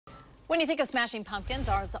When you think of Smashing Pumpkins,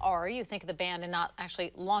 odds are you think of the band and not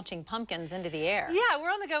actually launching pumpkins into the air. Yeah, we're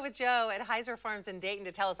on the go with Joe at Heiser Farms in Dayton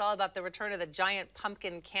to tell us all about the return of the giant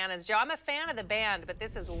pumpkin cannons. Joe, I'm a fan of the band, but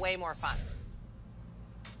this is way more fun.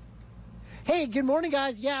 Hey, good morning,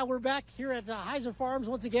 guys. Yeah, we're back here at Heiser Farms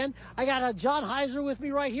once again. I got John Heiser with me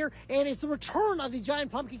right here, and it's the return of the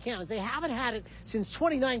giant pumpkin cannons. They haven't had it since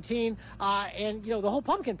 2019, and you know, the whole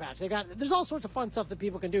pumpkin patch. There's all sorts of fun stuff that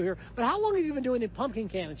people can do here. But how long have you been doing the pumpkin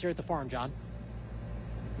cannons here at the farm, John?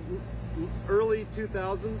 Early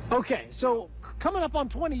 2000s. Okay, so coming up on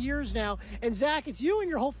 20 years now, and Zach, it's you and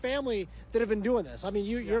your whole family that have been doing this. I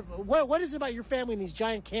mean, what is it about your family and these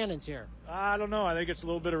giant cannons here? I don't know. I think it's a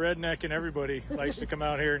little bit of redneck, and everybody likes to come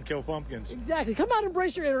out here and kill pumpkins. Exactly. Come out and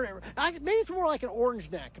embrace your maybe it's more like an orange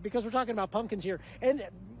neck, because we're talking about pumpkins here. And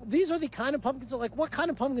these are the kind of pumpkins, like what kind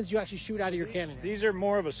of pumpkins do you actually shoot out of your cannon here? These are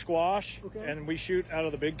more of a squash, okay, and we shoot out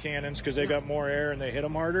of the big cannons because they got more air and they hit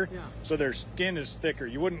them harder. Yeah. So their skin is thicker.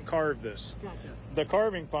 You wouldn't carve this. Gotcha. The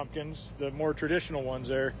carving pumpkins, the more traditional ones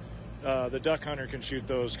there, the duck hunter can shoot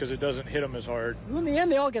those because it doesn't hit them as hard. Well, in the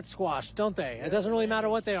end, they all get squashed, don't they? It doesn't really matter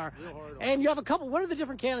what they are. And you have a couple. What are the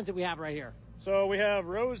different cannons that we have right here? So we have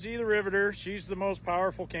Rosie the Riveter. She's the most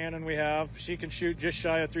powerful cannon we have. She can shoot just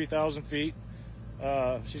shy of 3,000 feet.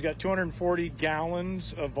 She's got 240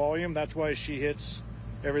 gallons of volume. That's why she hits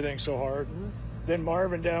everything so hard. Mm-hmm. Then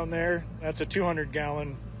Marvin down there, that's a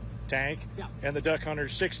 200-gallon tank, yeah, and the duck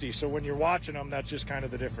hunter's 60. So when you're watching them, that's just kind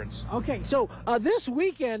of the difference. Okay, so this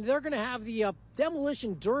weekend they're going to have the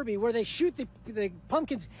demolition derby where they shoot the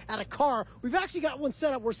pumpkins at a car. We've actually got one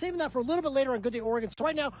set up. We're saving that for a little bit later on Good Day Oregon. So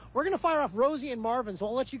right now we're going to fire off Rosie and Marvin. So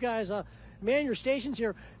I'll let you guys man your stations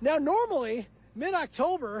here. Now normally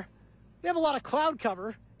mid-October we have a lot of cloud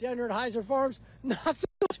cover down here at Heiser Farms. Not so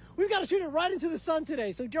much. We've got to shoot it right into the sun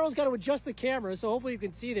today, so Daryl's got to adjust the camera, so hopefully you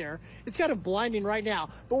can see there. It's kind of blinding right now.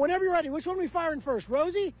 But whenever you're ready, which one are we firing first?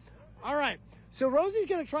 Rosie? All right. So Rosie's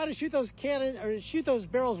going to try to shoot those cannons, or shoot those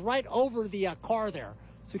barrels right over the car there.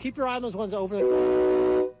 So keep your eye on those ones over the...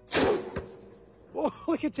 Whoa,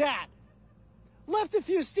 look at that. Left a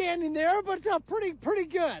few standing there, but pretty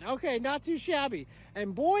good. Okay, not too shabby.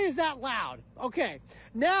 And boy, is that loud. Okay,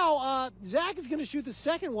 now Zach is going to shoot the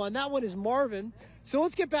second one. That one is Marvin. So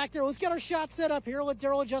let's get back there. Let's get our shot set up here. Let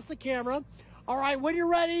Daryl adjust the camera. All right, when you're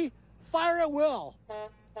ready, fire at will.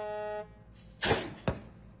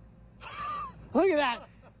 Look at that.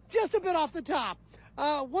 Just a bit off the top.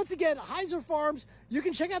 Once again, Heiser Farms, you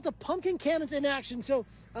can check out the pumpkin cannons in action. So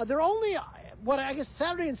they're only, I guess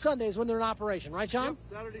Saturday and Sundays when they're in operation, right, John?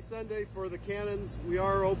 Yep, Saturday, Sunday for the cannons. We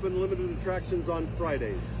are open limited attractions on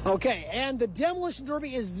Fridays. Okay, and the demolition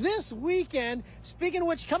derby is this weekend. Speaking of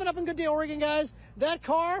which, coming up in Good Day Oregon, guys, that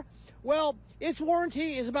car, well, its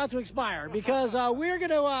warranty is about to expire because we're going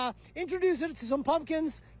to introduce it to some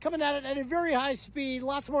pumpkins coming at it at a very high speed.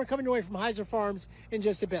 Lots more coming away from Heiser Farms in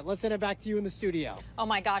just a bit. Let's send it back to you in the studio. Oh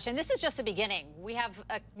my gosh, and this is just the beginning. We have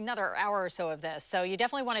another hour or so of this, so you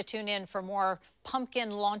definitely want to tune in for more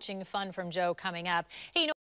pumpkin launching fun from Joe coming up. Hey, you know